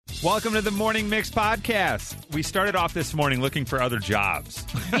Welcome to the Morning Mix podcast. We started off this morning looking for other jobs.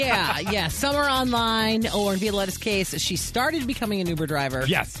 Yeah. Some are online, or in Violetta's case, she started becoming an Uber driver.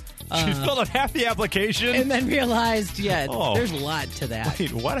 Yes. She filled out half the application. And then realized, there's a lot to that.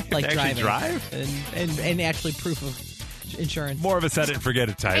 Wait, what? I have like to actually drive? And actually proof of insurance. More of a set it and forget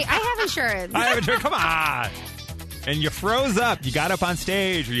it type. Hey, I have insurance. I have insurance. Come on. And you froze up. You got up on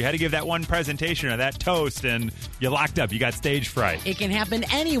stage, or you had to give that one presentation or that toast, and you locked up. You got stage fright. It can happen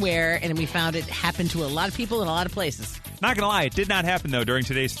anywhere, and we found it happened to a lot of people in a lot of places. Not going to lie, it did not happen, though, during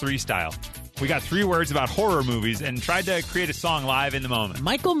today's Three Style. We got 3 words about horror movies and tried to create a song live in the moment.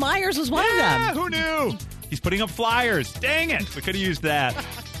 Michael Myers was one of them. Who knew? He's putting up flyers. Dang it. We could have used that.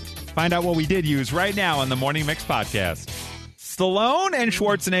 Find out what we did use right now on the Morning Mix podcast. Stallone and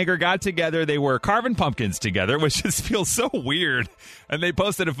Schwarzenegger got together. They were carving pumpkins together, which just feels so weird. And they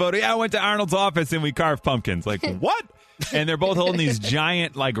posted a photo. Yeah, I went to Arnold's office and we carved pumpkins. Like, what? And they're both holding these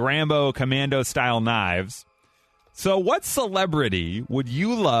giant, like, Rambo commando-style knives. So what celebrity would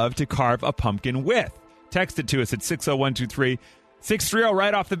you love to carve a pumpkin with? Text it to us at 60123. 630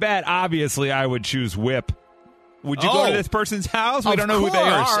 right off the bat. Obviously, I would choose Whip. Would you go to this person's house? We don't know who they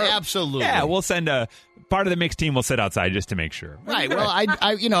are. Absolutely. Yeah, we'll send part of the mix team will sit outside just to make sure. Right. Well,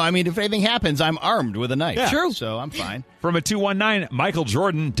 if anything happens, I'm armed with a knife. Yeah. True. So I'm fine. From a 219, Michael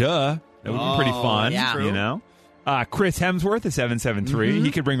Jordan, duh. That would be pretty fun, yeah. you know? Chris Hemsworth, a 773.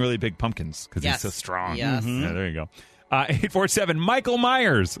 He could bring really big pumpkins because he's so strong. Yes. Yeah, there you go. 847, Michael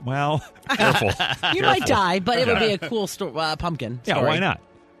Myers. Well, careful. You might die, but it would be a cool pumpkin story. Yeah, why not?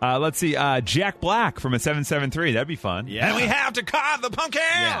 Let's see. Jack Black from a 773. That'd be fun. Yeah. And we have to carve the pumpkin.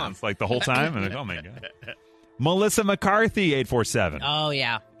 Yeah. It's like the whole time. And oh, my God. Melissa McCarthy, 847. Oh,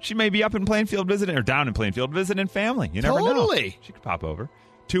 yeah. She may be up in Plainfield visiting, or down in Plainfield visiting family. You never know. Totally. She could pop over.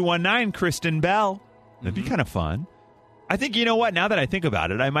 219, Kristen Bell. That'd be kind of fun. I think, you know what? Now that I think about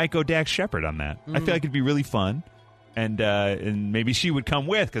it, I might go Dax Shepard on that. I feel like it'd be really fun. And maybe she would come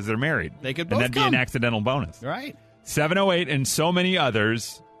with because they're married. They could and both that'd come. be an accidental bonus. Right. 708 and so many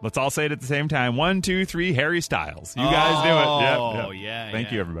others. Let's all say it at the same time. 1, 2, 3, Harry Styles. You guys do it. Yep. Yeah.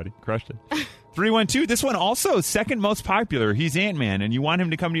 Thank you, everybody. Crushed it. 312. This one also second most popular. He's Ant-Man, and you want him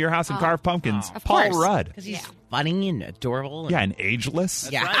to come to your house and carve pumpkins. Of Paul course. Rudd. Because he's funny and adorable. Yeah, and ageless.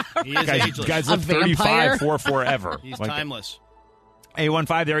 Yeah. Right. He is ageless. Guys A live 35 vampire? for forever. He's Like timeless.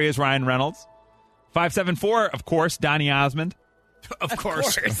 815, there he is, Ryan Reynolds. 574, of course, Donny Osmond. Of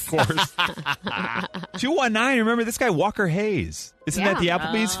course. Of course. 219, remember this guy, Walker Hayes. Isn't that the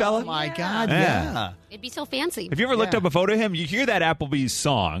Applebee's fella? Oh, my God. Yeah. Yeah. It'd be so fancy. Have you ever looked up a photo of him? You hear that Applebee's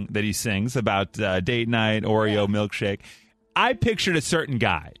song that he sings about date night, Oreo milkshake. I pictured a certain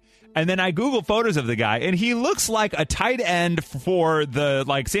guy. And then I Googled photos of the guy, and he looks like a tight end for the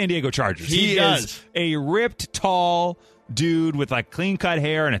San Diego Chargers. He does. Is a ripped, tall dude with clean-cut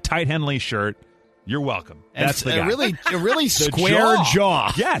hair and a tight Henley shirt. You're welcome. And That's the guy. a really square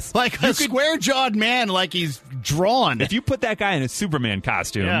jaw. Yes. Like a square-jawed man, like he's drawn. If you put that guy in a Superman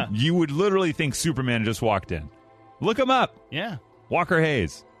costume, you would literally think Superman just walked in. Look him up. Yeah. Walker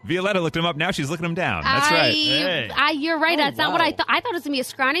Hayes. Violetta looked him up. Now she's looking him down. That's right. Hey. You're right. That's not what I thought. I thought it was going to be a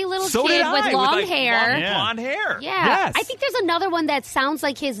scrawny little So kid did I, with long like, hair. long blonde hair. Yeah. Yes. I think there's another one that sounds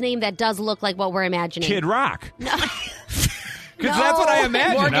like his name that does look like what we're imagining. Kid Rock. No. Because that's what I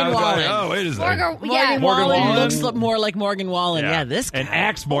imagined. Morgan I was like, Wallen. oh, wait a second. Morgan Morgan Wallen Wallen. looks more like Morgan Wallen. Yeah, this guy. And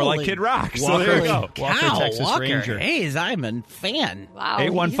acts more like Kid Rock. So Walker. there you go. Walker, Texas Walker Ranger. Hayes, I'm a fan. Wow.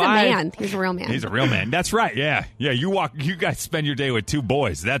 815. He's a man. He's a real man. He's a real man. That's right. Yeah. Yeah. You guys spend your day with 2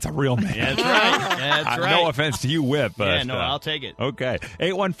 boys. That's a real man. That's right. That's right. No offense to you, Whip. But, Yeah, no, I'll take it. Okay.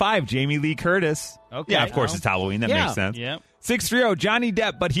 815, Jamie Lee Curtis. Okay. Yeah, of course Well, it's Halloween. That yeah. makes sense. Yep. 630, Johnny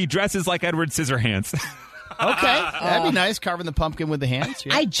Depp, but he dresses like Edward Scissorhands. Okay. That'd be nice, carving the pumpkin with the hands.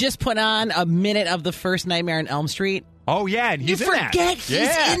 Yeah. I just put on a minute of the first Nightmare on Elm Street. Oh, yeah, and he's You in that. forget he's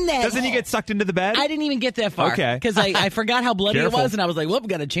in that. Doesn't he get sucked into the bed? I didn't even get that far. Okay. Because I forgot how bloody Careful. it was, and I was like, whoop,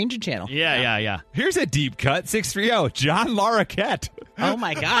 got to change the channel. Yeah. Here's a deep cut. 630, John Larroquette. Oh,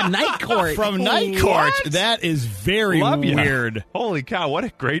 my God. Night Court. From Night Court. What? That is very Love ya. weird. Holy cow, what a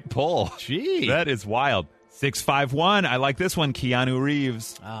great pull. Gee. That is wild. 651, I like this one, Keanu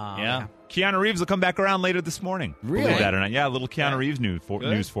Reeves. Yeah. Keanu Reeves will come back around later this morning. Really? Believe that or not. Yeah, a little Keanu Reeves news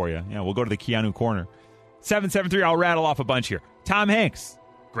for you. Yeah, we'll go to the Keanu corner. 773, I'll rattle off a bunch here. Tom Hanks.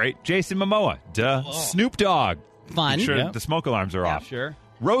 Great. Jason Momoa. Duh. Snoop Dogg. Fun. Make sure Yep. the smoke alarms are off. Sure.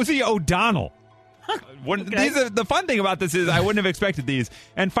 Rosie O'Donnell. These are, the fun thing about this is I wouldn't have expected these.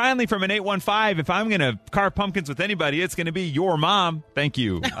 And finally, from an 815, if I'm going to carve pumpkins with anybody, it's going to be your mom. Thank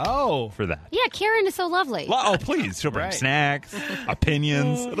you for that. Yeah, Karen is so lovely. Oh, please. She'll bring Right. snacks,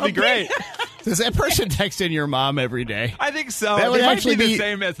 opinions. It'll be great. Does that person text in your mom every day? I think so. That would They might actually be the be-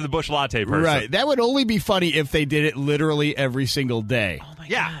 same as the Bush Latte person. Right. That would only be funny if they did it literally every single day. Oh my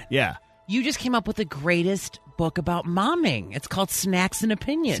Yeah. God. Yeah. You just came up with the greatest book about momming. It's called Snacks and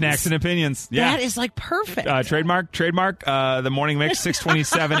Opinions. Snacks and opinions. Yeah. That is like perfect. Trademark. The Morning Mix,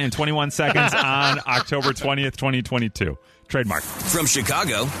 6:27 and 21 seconds on October 20th, 2022. Trademark. From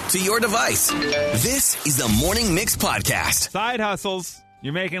Chicago to your device, this is the Morning Mix Podcast. Side hustles.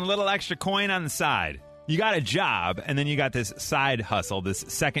 You're making a little extra coin on the side. You got a job, and then you got this side hustle, this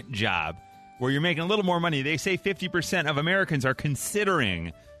second job, where you're making a little more money. They say 50% of Americans are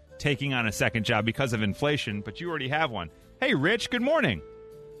considering taking on a second job because of inflation, but you already have one. Hey, Rich, good morning.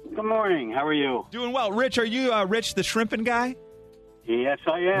 Good morning. How are you? Doing well. Rich, are you Rich the shrimping guy? Yes,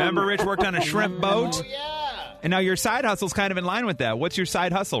 I am. Remember Rich worked on a shrimp boat? Oh, yeah. And now your side hustle's kind of in line with that. What's your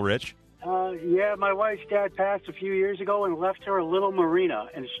side hustle, Rich? Yeah, my wife's dad passed a few years ago and left her a little marina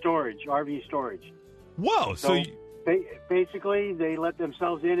and storage, RV storage. Whoa. So Basically, they let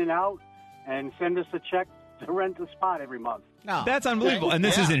themselves in and out and send us a check to rent the spot every month. Oh. that's unbelievable. And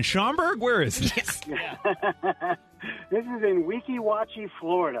this is in Schaumburg? Where is this? This is in Weeki Wachee,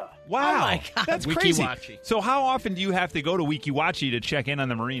 Florida. Wow. Oh, my God. That's Weeki crazy. Wachee. So how often do you have to go to Weeki Wachee to check in on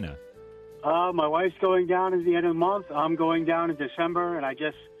the marina? My wife's going down at the end of the month. I'm going down in December, and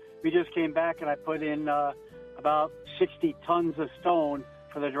we just came back and I put in about 60 tons of stone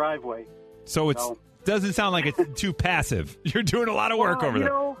for the driveway. So it doesn't sound like it's too passive. You're doing a lot of work over you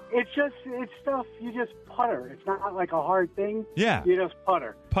there. know, it's stuff you just putter. It's not like a hard thing. Yeah. You just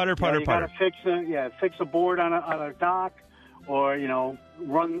putter. Putter. You gotta fix a board on a dock, or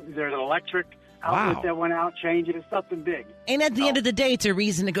there's an electric outlet Wow. that went out, change it. It's something big. And at the end of the day, it's a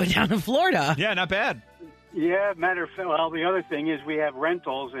reason to go down to Florida. Yeah, not bad. Yeah, matter of fact, well, the other thing is we have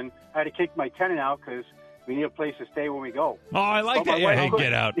rentals, and I had to kick my tenant out because we need a place to stay when we go. Oh, I like But that. my Yeah, wife hey, couldn't-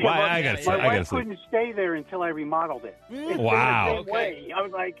 get out. Yeah, Why? but I gotta my wife sleep. couldn't stay there until I remodeled it. It's been Wow. the same way. I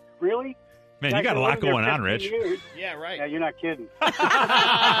was like, really? Man, you got a lot going on, Rich. Yeah, right. Yeah, you're not kidding. All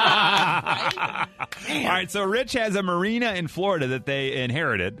right, so Rich has a marina in Florida that they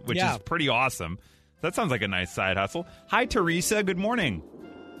inherited, which Yeah. is pretty awesome. That sounds like a nice side hustle. Hi, Teresa. Good morning.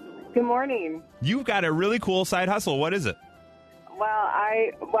 Good morning. You've got a really cool side hustle. What is it? Well,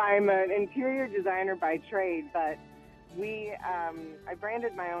 I'm an interior designer by trade, but I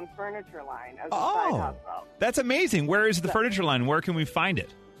branded my own furniture line as a side hustle. That's amazing. Where is the furniture line? Where can we find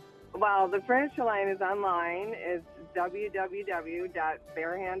it? Well, the furniture line is online. It's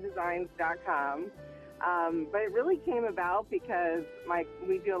www.barehanddesigns.com. But it really came about because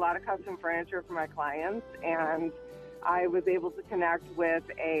we do a lot of custom furniture for my clients, and I was able to connect with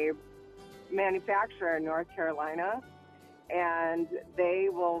a manufacturer in North Carolina, and they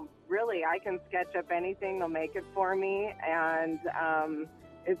will I can sketch up anything. They'll make it for me, and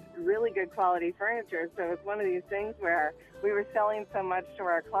it's really good quality furniture. So it's one of these things where we were selling so much to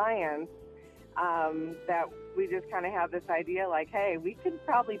our clients that we just kind of have this idea like, hey, we could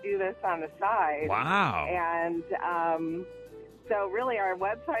probably do this on the side. Wow. And so really our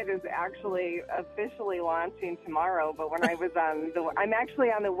website is actually officially launching tomorrow. But when I was I'm actually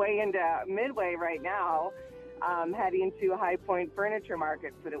on the way into Midway right now, heading to High Point Furniture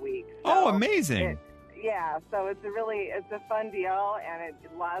Market for the week. Oh, amazing. Yeah, so it's a fun deal, and it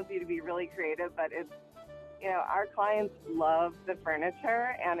allows you to be really creative, but it's, our clients love the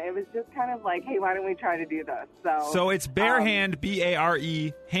furniture, and it was just kind of like, hey, why don't we try to do this? So it's Barehand,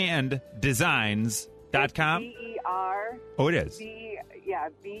 B-A-R-E, hand, designs.com? B-E-R. Oh, it is.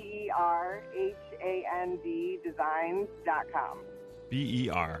 B-E-R-H-A-N-D designs.com.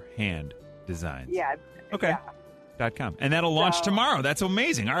 B-E-R, hand, designs. Yeah. Okay. Yeah. .com. And that'll launch So- tomorrow. That's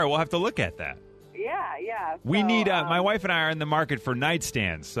amazing. All right, we'll have to look at that. Yeah. We So, need, my wife and I are in the market for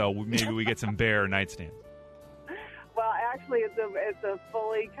nightstands, so maybe we get some Bear nightstands. Well, actually, it's a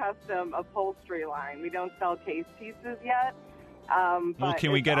fully custom upholstery line. We don't sell case pieces yet. Well,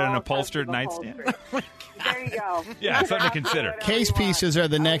 can we it's get an all upholstered custom nightstand? upholstery. There you go. Yeah, something to consider. Whatever Case you want. pieces are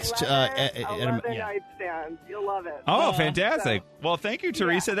the next, A leather yeah. nightstand. You'll love it. Oh, fantastic. So- Well, thank you,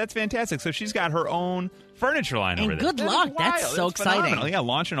 Teresa. That's fantastic. So she's got her own furniture line And over there. good luck. That's wild. so exciting. Phenomenal. Yeah,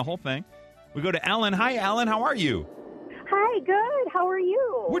 launching a whole thing. We go to Ellen. Hi, Ellen. How are you? Hi, good. How are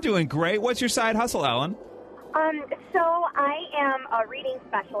you? We're doing great. What's your side hustle, Ellen? So I am a reading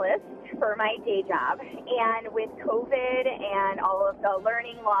specialist for my day job, and with COVID and all of the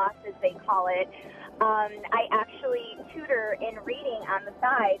learning loss, as they call it, I actually tutor in reading on the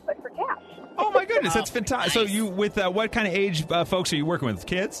side, but for cash. Oh, my goodness. That's fantastic. So you, with what kind of age folks are you working with?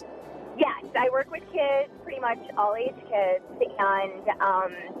 Kids? Yes, I work with kids, pretty much all age kids, and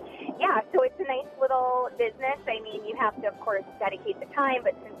yeah, so it's a nice little business. I mean, you have to, of course, dedicate the time,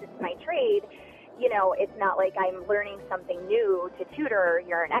 but since it's my trade, you know, it's not like I'm learning something new to tutor.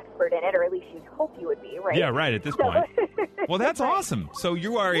 You're an expert in it, or at least you'd hope you would be, right? Yeah, right, at this point. Well, that's awesome. So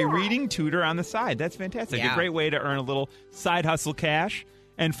you are a reading tutor on the side. That's fantastic. Yeah. A great way to earn a little side hustle cash.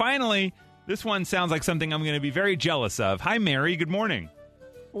 And finally, this one sounds like something I'm going to be very jealous of. Hi, Mary. Good morning.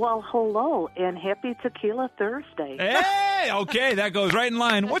 Well, hello, and happy Tequila Thursday. Hey, okay, that goes right in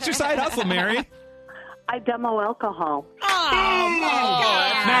line. What's your side hustle, Mary? I demo alcohol.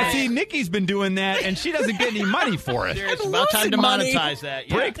 Now, see, Nikki's been doing that, and she doesn't get any money for it. It's about time to money. monetize that.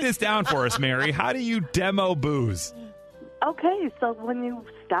 Yeah. Break this down for us, Mary. How do you demo booze? Okay, so when you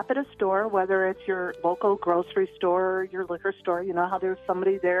stop at a store, whether it's your local grocery store or your liquor store, you know how there's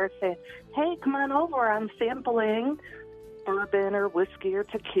somebody there saying, hey, come on over, I'm sampling bourbon or whiskey or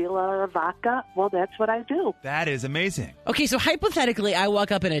tequila or vodka. Well, that's what I do. That is amazing. Okay, so hypothetically, I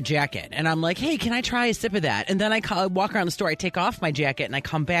walk up in a jacket, and I'm like, hey, can I try a sip of that? And then I walk around the store, I take off my jacket, and I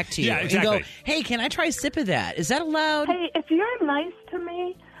come back to you Yeah, exactly. and go, hey, can I try a sip of that? Is that allowed? Hey, if you're nice to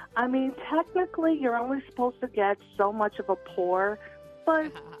me, I mean, technically, you're only supposed to get so much of a pour,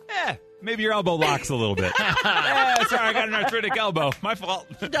 but... Maybe your elbow locks a little bit. Sorry, I got an arthritic elbow. My fault.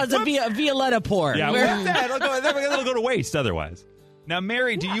 Does a Violetta pour? Yeah, it'll go to waste otherwise. Now,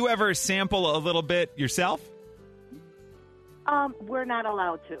 Mary, do you ever sample a little bit yourself? We're not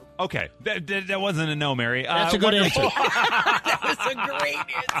allowed to. Okay, that wasn't a no, Mary. That's a good answer. That was a great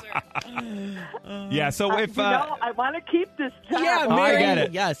answer. Yeah, so if... I want to keep this job. Yeah, Oh, I Mary. get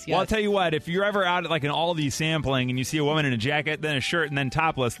it. Yes. Well, I'll tell you what. If you're ever out at like an Aldi sampling and you see a woman in a jacket, then a shirt, and then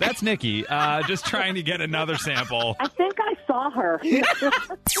topless, that's Nikki. Just trying to get another sample. I think I saw her.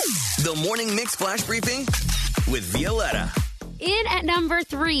 The Morning Mix Flash Briefing with Violetta. In at number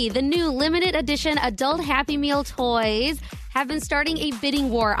 3, the new limited edition adult Happy Meal toys have been starting a bidding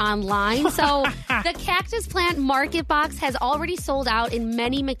war online. So the cactus plant market box has already sold out in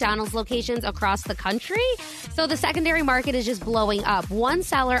many McDonald's locations across the country. So the secondary market is just blowing up. One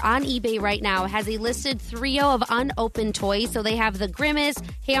seller on eBay right now has a listed trio of unopened toys. So they have the Grimace,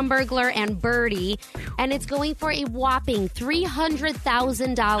 Hamburglar, and Birdie. And it's going for a whopping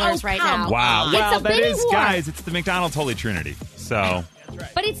 $300,000 right now. Wow. It's Well, a that bidding is, war. guys, it's the McDonald's Holy Trinity. So...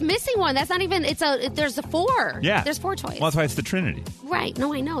 But it's missing one. That's not even. There's a 4. Yeah. There's 4 toys. Well, that's why it's the Trinity. Right.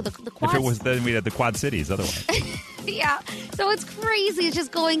 No, I know. The quads. If it was, then we'd have the Quad Cities otherwise. Yeah. So it's crazy. It's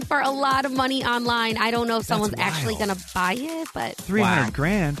just going for a lot of money online. I don't know if someone's actually going to buy it, but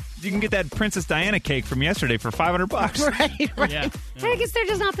 $300,000. You can get that Princess Diana cake from yesterday for $500. Right. Yeah. I guess they're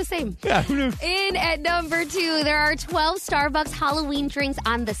just not the same. Yeah, who knew? In at number 2, there are 12 Starbucks Halloween drinks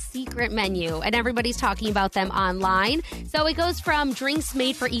on the secret menu, and everybody's talking about them online. So it goes from drinks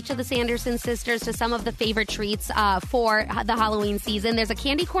made for each of the Sanderson sisters to some of the favorite treats for the Halloween season. There's a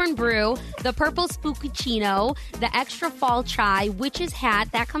candy corn brew, the purple spookuccino, the extra fall chai, witch's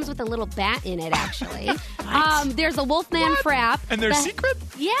hat. That comes with a little bat in it, actually. There's a Wolfman frap. And they're secret?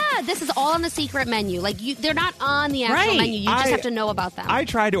 Yeah, this is all on the secret menu. Like, they're not on the actual Right. menu. You just have to know about them. I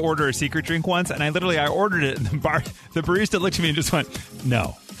tried to order a secret drink once, and I ordered it, and the barista looked at me and just went,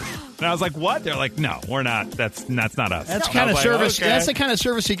 no. And I was like, what? They're like, no, we're not. That's not us. That's I kind of was like, service. okay. That's the kind of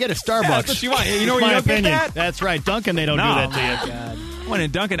service you get at Starbucks. Yeah, that's what you want. You know where My you don't get opinion. that? That's right. Dunkin', they don't No. do that to you. God. When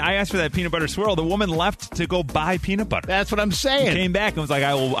in Dunkin', I asked for that peanut butter swirl. The woman left to go buy peanut butter. That's what I'm saying. Came back and was like,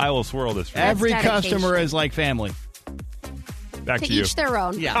 I will swirl this for you. Every That's dedication. customer is like family. Back to to you. each their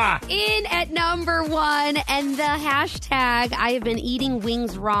own. Yeah. In at number 1, and the hashtag I have been eating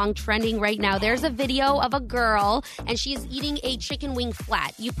wings wrong trending right now. There's a video of a girl, and she's eating a chicken wing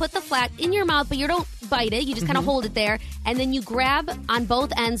flat. You put the flat in your mouth, but you don't bite it. You just kind of hold it there, and then you grab on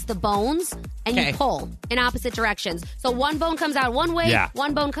both ends the bones, and Okay. you pull in opposite directions. So one bone comes out one way, Yeah.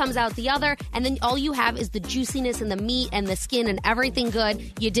 one bone comes out the other, and then all you have is the juiciness and the meat and the skin and everything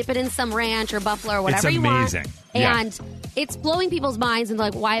good. You dip it in some ranch or buffalo or whatever It's you want. amazing. Yeah. And it's blowing people's minds and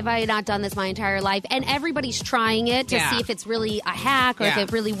like, why have I not done this my entire life? And everybody's trying it to Yeah. see if it's really a hack or if Yeah.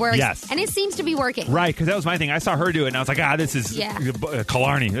 it really works. Yes. And it seems to be working. Right, because that was my thing. I saw her do it, and I was like, this is Yeah.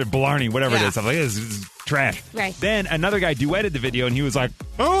 Blarney, whatever it Yeah. is. I'm like, this is trash. Right. Then another guy duetted the video, and he was like,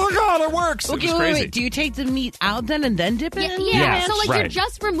 oh my God, it works. It Okay, was wait, crazy. wait. Do you take the meat out then and then dip it Yeah, in? yeah. Yes, So like right. you're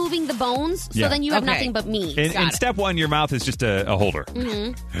just removing the bones, so Yeah. then you have Okay. nothing but meat. In step 1, your mouth is just a holder.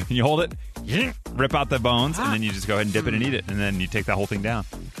 Mm-hmm. You hold it, rip out the bones, and then you just go ahead and dip it and eat it, and then you take the whole thing down.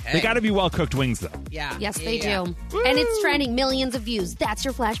 Okay. They got to be well-cooked wings, though. Yeah. Yes, Yeah, they yeah. do. And it's trending millions of views. That's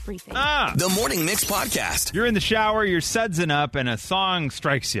your flash briefing. The Morning Mix Podcast. You're in the shower, you're sudsing up, and a song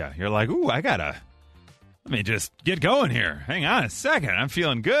strikes you. You're like, ooh, let me just get going here. Hang on a second. I'm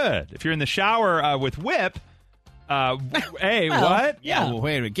feeling good. If you're in the shower with Whip, Hey, Well, what? Yeah. Well,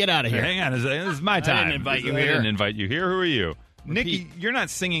 wait a minute. Get out of here. Hang on. This is my time. didn't invite you I here. didn't invite you here. Who are you? Nikki, Repeat. you're not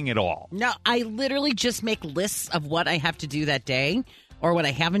singing at all. No, I literally just make lists of what I have to do that day or what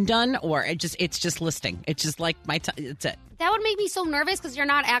I haven't done, or it's just listing. It's just like my time. It's it. That would make me so nervous because you're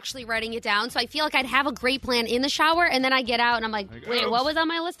not actually writing it down. So I feel like I'd have a great plan in the shower, and then I get out and I'm like, wait, what was on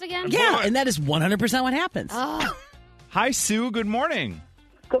my list again? Yeah, and that is 100% what happens. Oh. Hi, Sue. Good morning.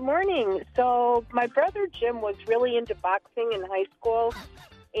 Good morning. So my brother Jim was really into boxing in high school,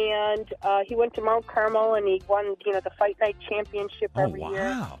 and he went to Mount Carmel and he won, the Fight Night Championship every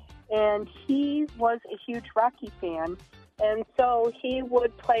year. And he was a huge Rocky fan, and so he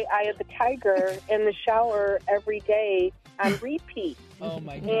would play Eye of the Tiger in the shower every day on repeat. Oh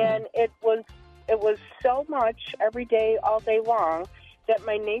my God! And it was so much every day, all day long, that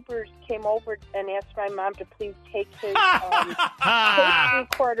my neighbors came over and asked my mom to please take his tape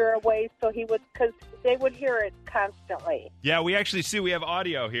recorder away so he would, because they would hear it constantly. Yeah, we actually, Sue, we have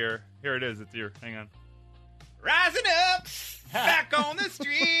audio here. Here it is. It's your, hang on. Rising up, back on the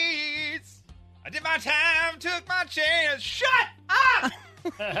streets. I did my time, took my chance. Shut up!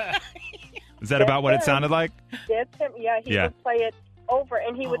 Is that about what it sounded like? That's him. Yeah, he would play it over,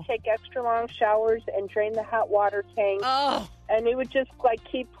 and he would take extra long showers and drain the hot water tank. Oh. And he would just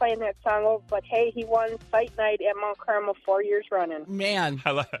keep playing that song over. But hey, he won Fight Night at Mount Carmel 4 years running. Man,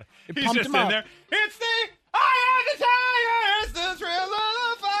 I love it. He's pumped just him in up. there. It's the Eye of the Tiger. It's the thrill of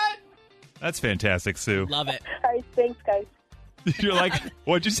the fight. That's fantastic, Sue. Love it. All right, thanks, guys. You're like,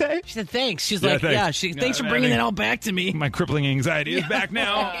 what'd you say? She said thanks. She's Yeah, like, thanks. thanks for bringing it all back to me. My crippling anxiety is back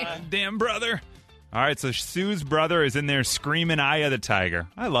now. Damn brother. All right, so Sue's brother is in there screaming Eye of the Tiger.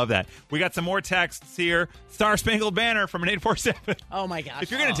 I love that. We got some more texts here. Star Spangled Banner from an 847. Oh, my gosh.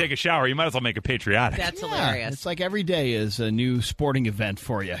 If you're going to take a shower, you might as well make it patriotic. That's hilarious. It's like every day is a new sporting event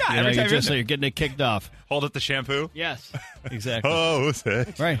for you. Yeah, every time you're getting it kicked off. Hold up the shampoo. Yes, exactly. Oh,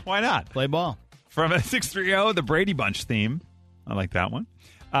 sick. Right. Why not? Play ball. From a 630, the Brady Bunch theme. I like that one.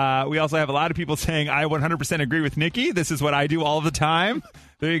 We also have a lot of people saying, I 100% agree with Nikki. This is what I do all the time.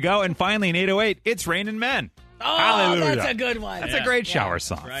 There you go. And finally, in 808, it's Raining Men. Oh, Hallelujah. that's a good one. That's a great shower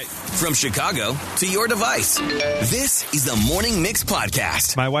song. Right. From Chicago to your device, this is the Morning Mix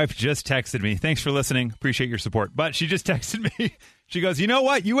Podcast. My wife just texted me. Thanks for listening. Appreciate your support. But she just texted me. She goes, you know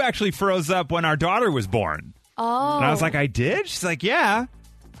what? You actually froze up when our daughter was born. Oh. And I was like, I did? She's like, yeah.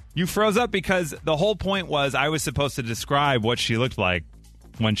 You froze up because the whole point was I was supposed to describe what she looked like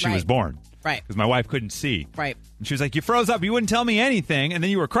when she was born. Right. Because my wife couldn't see. Right. And she was like, you froze up. You wouldn't tell me anything. And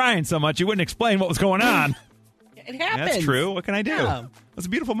then you were crying so much you wouldn't explain what was going on. It happens. That's true. What can I do? Yeah. It was a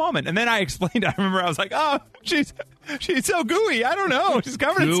beautiful moment. And then I explained, I remember I was like, oh, she's so gooey. I don't know. She's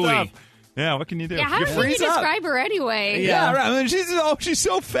covered in Gooey. stuff. Yeah, what can you do? Yeah, how You did you freeze up. describe her anyway? Yeah, right. I mean, she's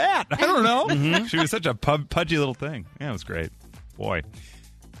so fat. I don't know. She was such a pudgy little thing. Yeah, it was great. Boy.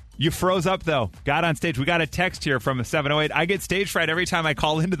 You froze up, though. Got on stage. We got a text here from a 708. I get stage fright every time I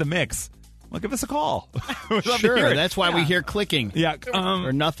call into the mix. Well, give us a call. We'd love to hear Sure, it. that's why we hear clicking. Yeah.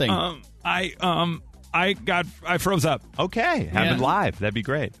 Or nothing. I froze up. Okay. Happened live. That'd be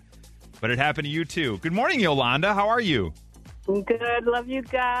great. But it happened to you, too. Good morning, Yolanda. How are you? Good. Love you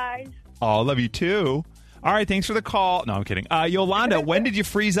guys. Oh, love you, too. All right. Thanks for the call. No, I'm kidding. Yolanda, when did you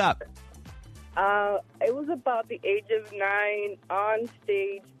freeze up? It was about the age of 9 on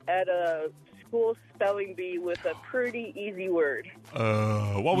stage at a school spelling bee with a pretty easy word.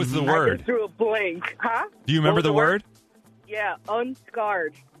 What was the I word? just threw a blank. Huh? Do you remember What was the word? Yeah,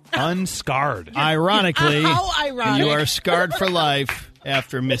 unscarred. Unscarred. Ironically, How ironic. you are scarred for life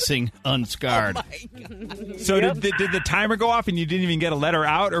after missing unscarred. So did the timer go off and you didn't even get a letter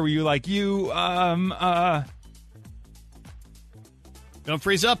out, or were you like, Don't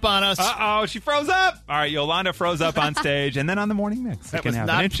freeze up on us. uh-oh, she froze up. All right, Yolanda froze up on stage and then on the morning mix. That can was happen.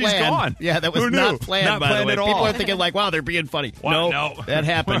 not And she's planned. gone. Yeah, that was Who knew? not planned, Not by planned the way. at all. People are thinking like, wow, they're being funny. Wow, no, that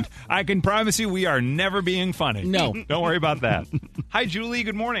happened. I can promise you we are never being funny. No. Don't worry about that. Hi, Julie.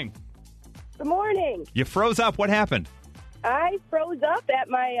 Good morning. Good morning. You froze up. What happened? I froze up at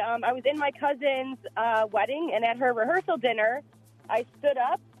my, I was in my cousin's wedding, and at her rehearsal dinner, I stood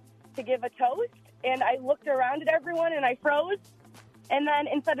up to give a toast, and I looked around at everyone, and I froze. And then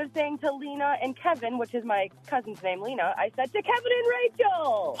instead of saying to Lena and Kevin, which is my cousin's name, Lena, I said to Kevin and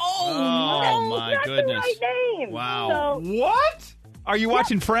Rachel. Oh, my That's goodness. the right name. Wow. So, What? Are you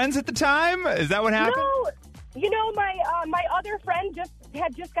watching Friends at the time? Is that what happened? no, you know, my other friend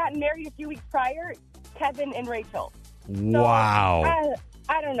had just gotten married a few weeks prior, Kevin and Rachel. So, Wow.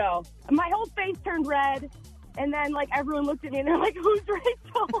 I don't know. My whole face turned red, And then, like, everyone looked at me and they're like, who's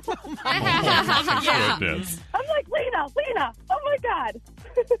Rachel? Goodness. I'm like, Lena. Oh, my God.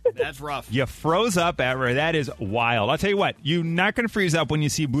 That's rough. You froze up at her. That is wild. I'll tell you what. You're not going to freeze up when you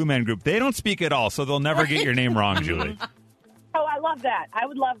see Blue Man Group. They don't speak at all, so they'll never get your name wrong, Julie. Oh, I love that. I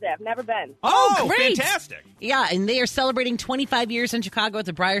would love that. I've never been. Oh, great. Fantastic. Yeah, and they are celebrating 25 years in Chicago at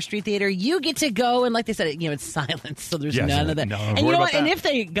the Briar Street Theater. You get to go, and like they said, it's silence, so there's none of that. No, and you know what? And if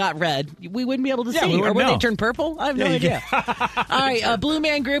they got red, we wouldn't be able to see. we Or wouldn't would know. they turn purple? I have no idea. All right, Blue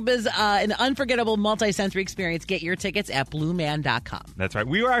Man Group is an unforgettable multi-sensory experience. Get your tickets at blueman.com. That's right.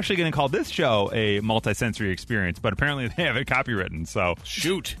 We were actually going to call this show a multi-sensory experience, but apparently they have it copywritten, so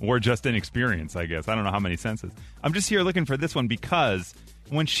shoot. We're just an experience, I guess. I don't know how many senses. I'm just here looking for this one because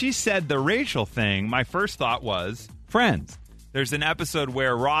when she said the Rachel thing, my first thought was Friends. There's an episode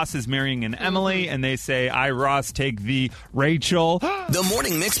where Ross is marrying an Emily, and they say, I, Ross, take the Rachel. The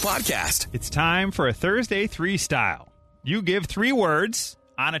Morning Mix Podcast. It's time for a Thursday 3 style. You give 3 words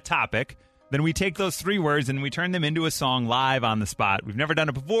on a topic. Then we take those 3 words and we turn them into a song live on the spot. We've never done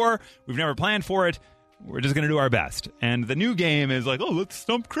it before. We've never planned for it. We're just going to do our best. And the new game is like, let's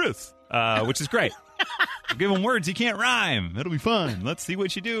stump Chris, which is great. Give him words you can't rhyme. It'll be fun. Let's see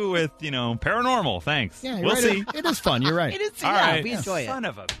what you do with, paranormal. Thanks. Yeah, we'll see. It is fun. You're right. It is. All Yeah, right. we enjoy it. Son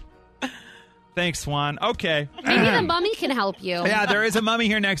of a... Thanks, Swan. Okay. Maybe the mummy can help you. Yeah, there is a mummy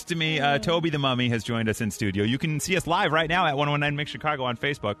here next to me. Toby the Mummy has joined us in studio. You can see us live right now at 1019 Mix Chicago on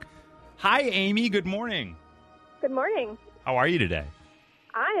Facebook. Hi, Amy. Good morning. Good morning. How are you today?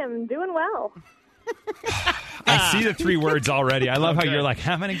 I am doing well. I see the 3 words already. I love how you're like,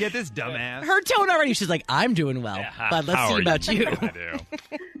 I'm going to get this dumbass. Her tone already, she's like, I'm doing well. But let's How see are about you. I do.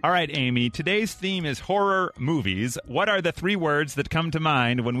 All right, Amy. Today's theme is horror movies. What are the 3 words that come to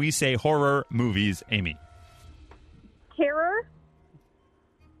mind when we say horror movies, Amy? Terror,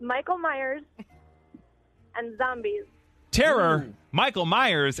 Michael Myers, and zombies. Terror, Michael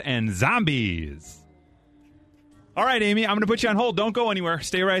Myers, and zombies. All right, Amy, I'm going to put you on hold. Don't go anywhere.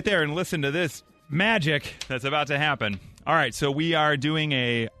 Stay right there and listen to this magic that's about to happen. All right, so we are doing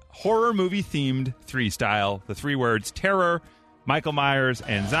a horror movie themed 3 style. The 3 words, terror, Michael Myers,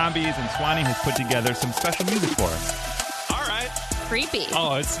 and zombies. And Swanee has put together some special music for us. All right. Creepy.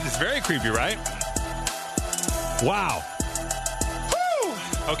 Oh, it's very creepy, right? Wow.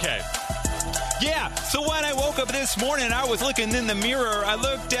 Whew. Okay. Yeah, so when I woke up this morning, I was looking in the mirror. I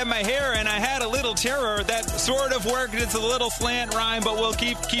looked at my hair, and I had a little terror that sort of worked. It's a little slant rhyme, but we'll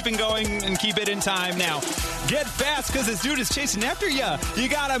keeping going and keep it in time now. Get fast, because this dude is chasing after you. You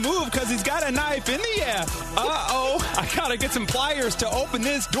gotta move, because he's got a knife in the air. Uh-oh, I gotta get some pliers to open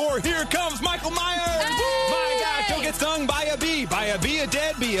this door. Here comes Michael Myers. Hey! My gosh, don't get stung by a bee, a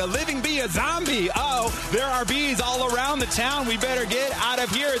dead bee, a living bee, a zombie. Uh-oh, there are bees all around the town. We better get out of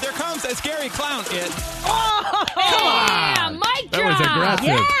here. There comes a scary clown. Oh, come on. Yeah, mic That was drop.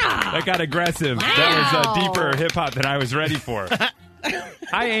 aggressive. Yeah. That got aggressive. Wow. That was deeper hip-hop than I was ready for.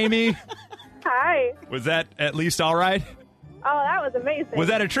 Hi, Amy. Hi. Was that at least all right? Oh, that was amazing. Was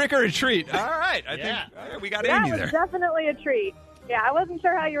that a trick or a treat? All right. I think we got that Amy was there. definitely a treat. Yeah, I wasn't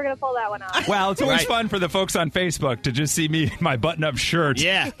sure how you were going to pull that one off. Well, it's always fun for the folks on Facebook to just see me in my button-up shirt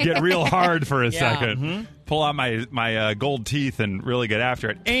get real hard for a second. Mm-hmm. Pull out my gold teeth and really get after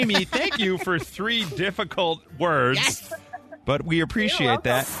it. Amy, thank you for 3 difficult words. Yes. But we appreciate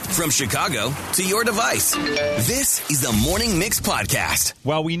that. From Chicago to your device, this is the Morning Mix Podcast.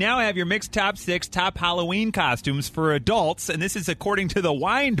 Well, we now have your mixed top 6 top Halloween costumes for adults, and this is according to the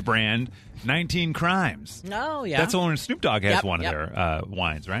Wind brand, 19 Crimes. Oh, yeah. That's the one Snoop Dogg has one of their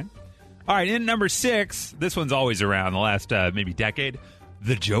wines, right? All right, in number 6, this one's always around the last maybe decade,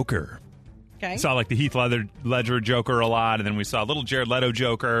 the Joker. Okay. Saw like the Heath Ledger Joker a lot, and then we saw little Jared Leto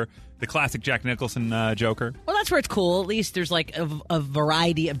Joker, the classic Jack Nicholson Joker. Well, that's where it's cool. At least there's like a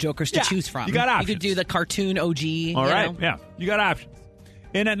variety of Jokers to choose from. You got options. You could do the cartoon OG. All right, yeah. You got options.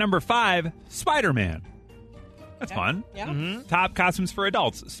 In at number 5, Spider-Man. That's fun. Yeah. Mm-hmm. Top costumes for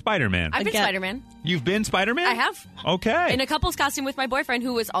adults, Spider-Man. I've been Spider-Man. You've been Spider-Man? I have. Okay. In a couple's costume with my boyfriend,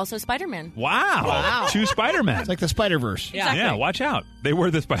 who was also Spider-Man. Wow. 2 Spider-Men. It's like the Spider-Verse. Yeah. Yeah, watch out. They were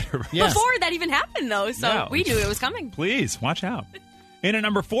the Spider-Verse. Yes. Before that even happened, though, so we knew it was coming. Please, watch out. In at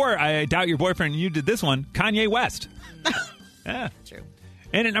number 4, I doubt your boyfriend, you did this one, Kanye West. Yeah. True.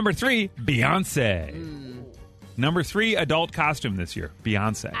 In at number 3, Beyonce. Number 3 adult costume this year,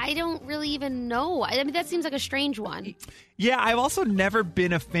 Beyonce. I don't really even know. I mean, that seems like a strange one. Yeah, I've also never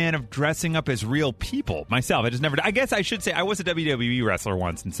been a fan of dressing up as real people myself. I guess I should say I was a WWE wrestler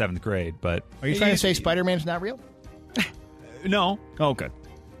once in 7th grade, but... Are you trying to say Spider-Man's not real? No. Oh, good.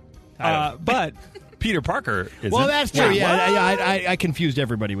 But Peter Parker isn't. Well, that's true. Yeah. I confused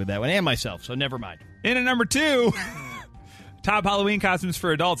everybody with that one and myself, so never mind. In at number 2, top Halloween costumes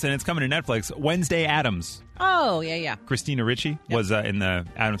for adults, and it's coming to Netflix. Wednesday Addams. Oh, yeah. Christina Ricci was in the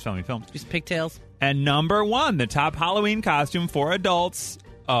Addams Family films. Just pigtails. And number 1, the top Halloween costume for adults,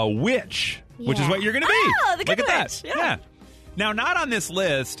 a witch, which is what you're going to be. Oh, the good Look at witch. that. Yeah. Now, not on this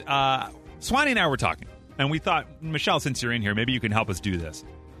list. Swanee and I were talking, and we thought, Michelle, since you're in here, maybe you can help us do this.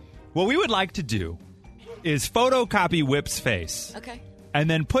 What we would like to do is photocopy Whip's face. Okay. And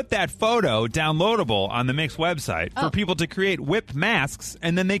then put that photo downloadable on the Mix website for people to create Whip masks,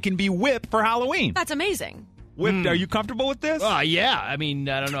 and then they can be Whip for Halloween. That's amazing. Whip, are you comfortable with this? Yeah. I mean,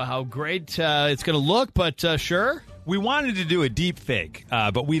 I don't know how great it's going to look, but sure. We wanted to do a deep fake,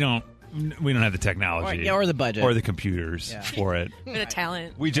 but we don't have the technology or the budget or the computers for it. Or the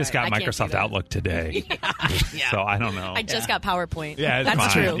talent. We just got I can't do Microsoft that. Outlook today, so I don't know. I just got PowerPoint. Yeah, it's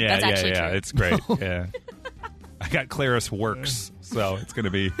That's fine. true. Yeah, That's actually true. It's great. Yeah, I got Claris Works, so it's going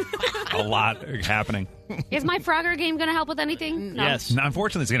to be a lot happening. Is my Frogger game going to help with anything? No. Yes. Now,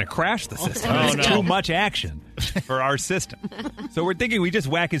 unfortunately, it's going to crash the system. Oh, It's no. too much action for our system. So we're thinking we just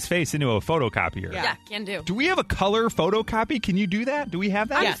whack his face into a photocopier. Yeah, can do. Do we have a color photocopy? Can you do that? Do we have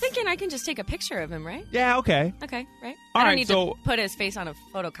that? I'm thinking I can just take a picture of him, right? Yeah, okay. Okay, right? All I don't right, need so- to put his face on a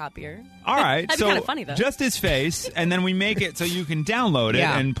photocopier. All right. That'd so be kind of funny, though. just his face, and then we make it so you can download it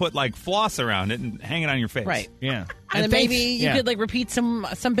Yeah. and put like floss around it and hang it on your face. Right. Yeah. And then maybe you yeah. could like repeat some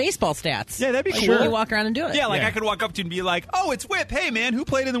baseball stats. Yeah, that'd be Like, cool. You walk around and do it. Yeah, like Yeah. I could walk up to you and be like, "Oh, it's Whip. Hey, man, who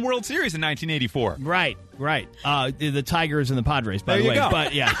played in the World Series in 1984?" Right. The Tigers and the Padres, by There the you way. go.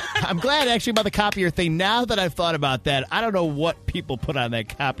 But yeah, I'm glad actually about the copier thing. Now that I've thought about that, I don't know what people put on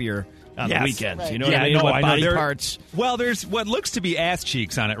that copier on the Yes. weekends. You know Yeah, what I mean? no, What I know. body There- parts? Well, there's what looks to be ass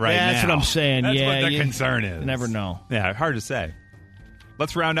cheeks on it right Yeah, now. that's what I'm saying. That's Yeah, what the you concern is. never know. Yeah, hard to say.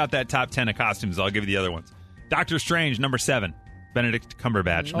 Let's round out that top 10 of costumes. I'll give you the other ones. Doctor Strange, number 7. Benedict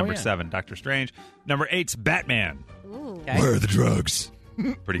Cumberbatch, number 7. Doctor Strange. Number 8's Batman. Okay. Where are the drugs?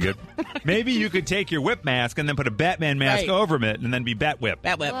 Pretty good. Maybe you could take your Whip mask and then put a Batman mask Right. over it and then be Bat Whip.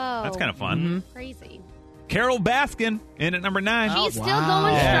 Bat Whip. Whoa. That's kind of fun. Crazy. Carol Baskin in at number 9. He's still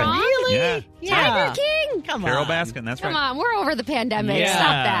going Yeah. strong? Yeah. Tiger King? Come Carol on. Baskin, that's Come right. on, we're over the pandemic. Yeah. Stop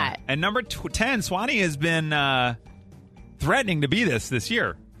that. And number 10, Swanee has been threatening to be this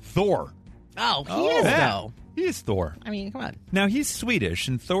year. Thor. Oh, he is though. He is Thor. I mean, come on. Now, he's Swedish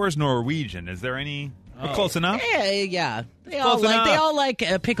and Thor's Norwegian. Is there any... We're close enough? Yeah. They Close enough. all like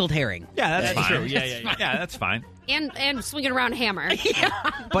pickled herring. Yeah, that's That's fine. true. Yeah. Yeah, that's fine. And swinging around a hammer.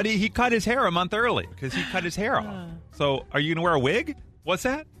 But he cut his hair a month early because he cut his hair off. So are you going to wear a wig? What's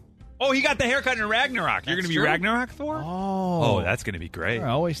that? Oh, he got the haircut in Ragnarok. You're going to be true. Ragnarok Thor? Oh, that's going to be great. We're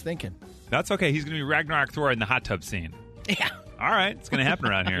always thinking. That's okay. He's going to be Ragnarok Thor in the hot tub scene. Yeah. All right. It's going to happen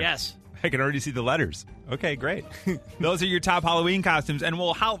around here. Yes. I can already see the letters. Okay, great. Those are your top Halloween costumes. And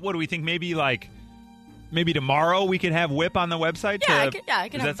what do we think? Maybe tomorrow we could have Whip on the website? Yeah, to, I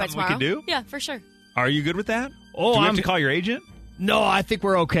can is have that it by something we tomorrow. could do? Yeah, for sure. Are you good with that? Oh, do we have I'm- to call your agent? No, I think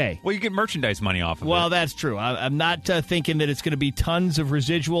we're okay. Well, you get merchandise money off of Well, it. that's true. I'm not thinking that it's going to be tons of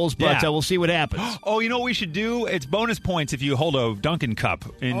residuals, but Yeah. we'll see what happens. Oh, you know what we should do? It's bonus points if you hold a Dunkin' cup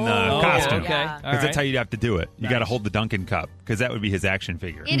in costume. okay. Yeah. Because that's how you'd have to do it. You got to hold the Dunkin' cup because that would be his action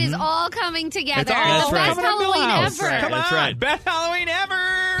figure. It is all coming together. It's all the That's right. best coming to Halloween Millhouse. ever. Come That's on. right. Best Halloween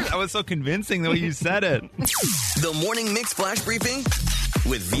ever. That was so convincing the way you said it. The Morning Mix Flash Briefing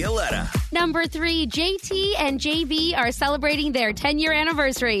with Violetta. Number 3, JT and JB are celebrating their 10-year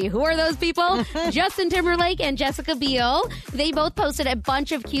anniversary. Who are those people? Justin Timberlake and Jessica Biel. They both posted a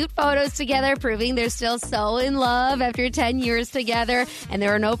bunch of cute photos together, proving they're still so in love after 10 years together. And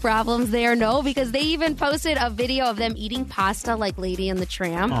there are no problems there, because they even posted a video of them eating pasta like Lady and the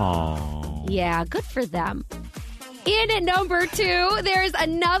Tramp. Oh. Yeah, good for them. In at number 2, there's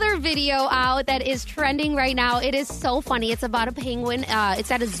another video out that is trending right now. It is so funny. It's about a penguin. It's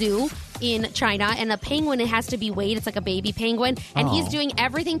at a zoo in China, and a penguin, it has to be weighed. It's like a baby penguin, and he's doing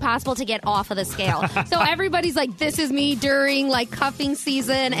everything possible to get off of the scale. So everybody's like, this is me during like cuffing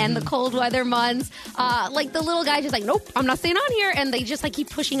season and the cold weather months. Like the little guy's just like, nope, I'm not staying on here. And they just like keep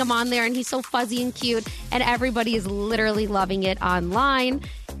pushing him on there, and he's so fuzzy and cute, and everybody is literally loving it online.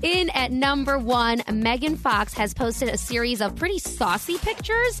 In at number 1, Megan Fox has posted a series of pretty saucy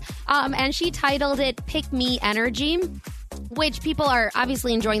pictures, and she titled it Pick Me Energy, which people are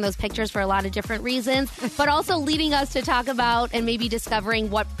obviously enjoying those pictures for a lot of different reasons, but also leading us to talk about and maybe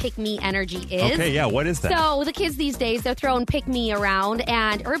discovering what Pick Me Energy is. Okay, yeah, what is that? So the kids these days, they're throwing pick me around,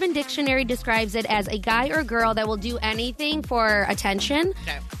 and Urban Dictionary describes it as a guy or girl that will do anything for attention.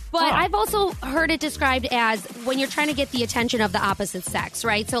 But I've also heard it described as when you're trying to get the attention of the opposite sex,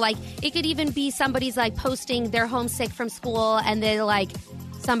 right? So, like, it could even be somebody's, like, posting they're homesick from school, and they're like,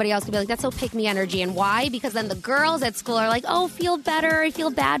 somebody else could be like, that's so pick-me energy. And why? Because then the girls at school are like, oh, feel better. I feel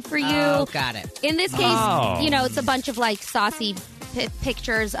bad for you. Oh, got it. In this case, it's a bunch of, like, saucy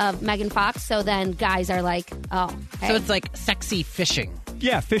pictures of Megan Fox. So then guys are like, oh. Hey. So it's like sexy fishing.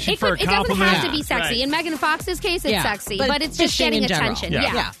 Yeah, fishing for a It compliment. doesn't have to be sexy. Right. In Megan Fox's case, it's sexy. But it's just fishing getting in general. attention.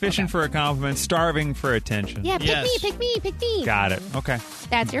 Yeah. Fishing for a compliment, starving for attention. Yeah, pick me. Got it. Okay.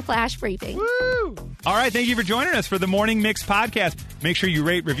 That's your flash briefing. All right, thank you for joining us for the Morning Mix podcast. Make sure you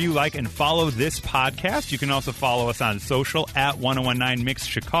rate, review, like, and follow this podcast. You can also follow us on social at 1019 Mix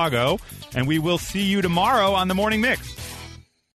Chicago. And we will see you tomorrow on the Morning Mix.